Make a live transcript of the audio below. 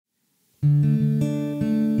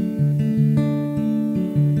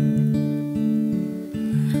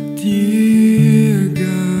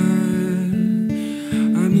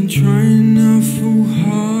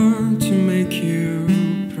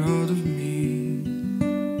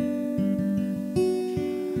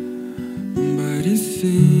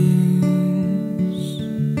seems.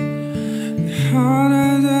 The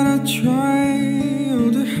harder that I try, oh,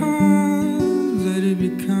 the harder that it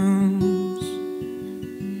becomes.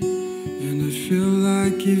 And I feel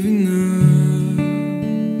like giving up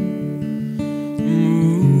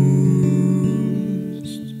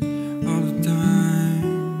most all the time.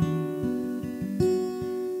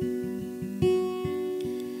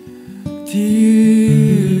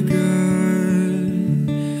 Dear God,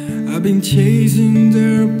 I've been chasing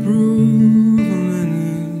their approval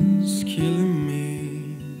and it's killing me.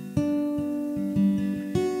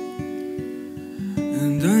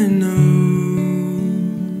 And I know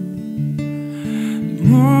the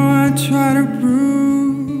more I try to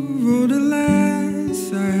prove, oh, the less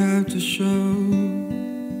I have to show.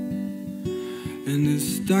 And it's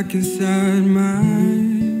stuck inside my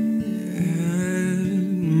head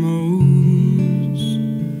most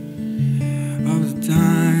of the time.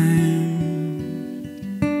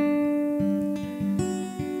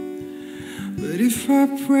 But if I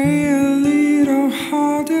pray a little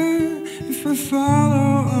harder, if I follow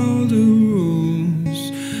all the rules,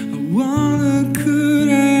 I wonder, could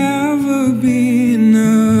I ever be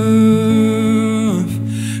enough?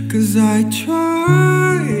 'Cause I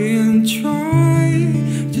try and try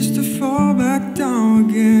just to fall back down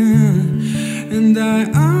again. And I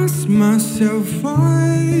ask myself,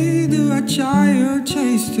 why do I try or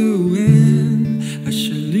chase to win? I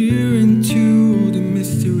should leer into the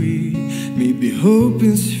mystery. Maybe hope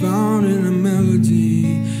is found in a melody.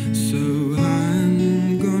 So I'm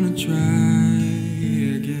gonna try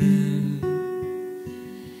again.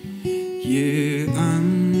 Yeah, I'm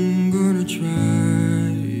gonna try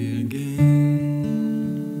again.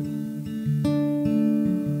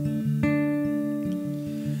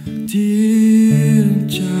 Dear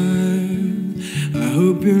child, I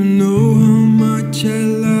hope you know how much I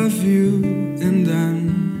love you, and I'm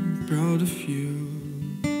proud of you.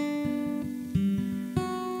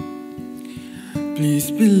 Please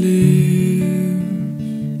believe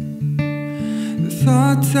the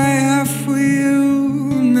thoughts I have for you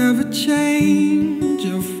never change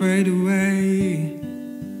or fade away.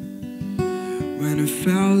 When I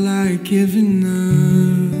felt like giving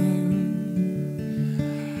up,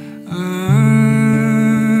 I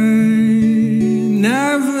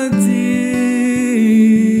never did.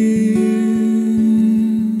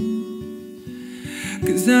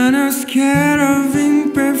 'Cause I'm not scared of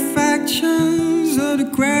imperfections or the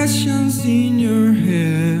questions in your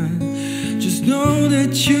head. Just know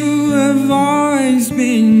that you have always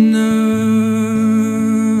been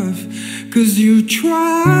enough. 'Cause you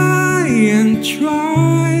try and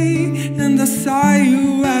try, and I saw you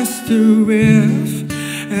as the riff.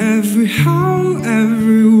 Every how,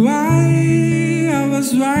 every why, I was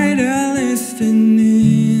right there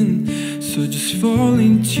listening. So just fall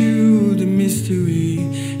into the mystery,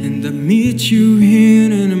 and I meet you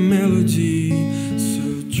here in a melody. So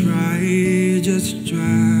try, just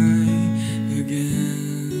try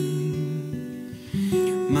again.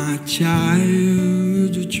 My child,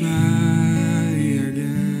 you try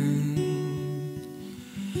again.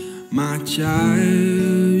 My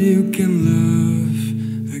child, you can love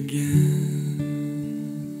again.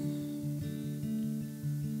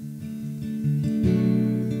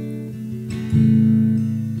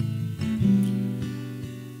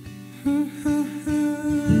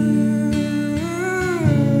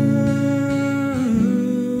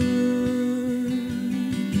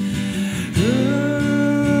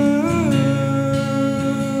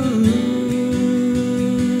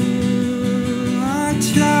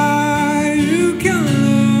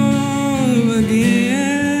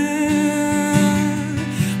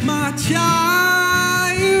 My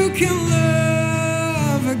child, you can love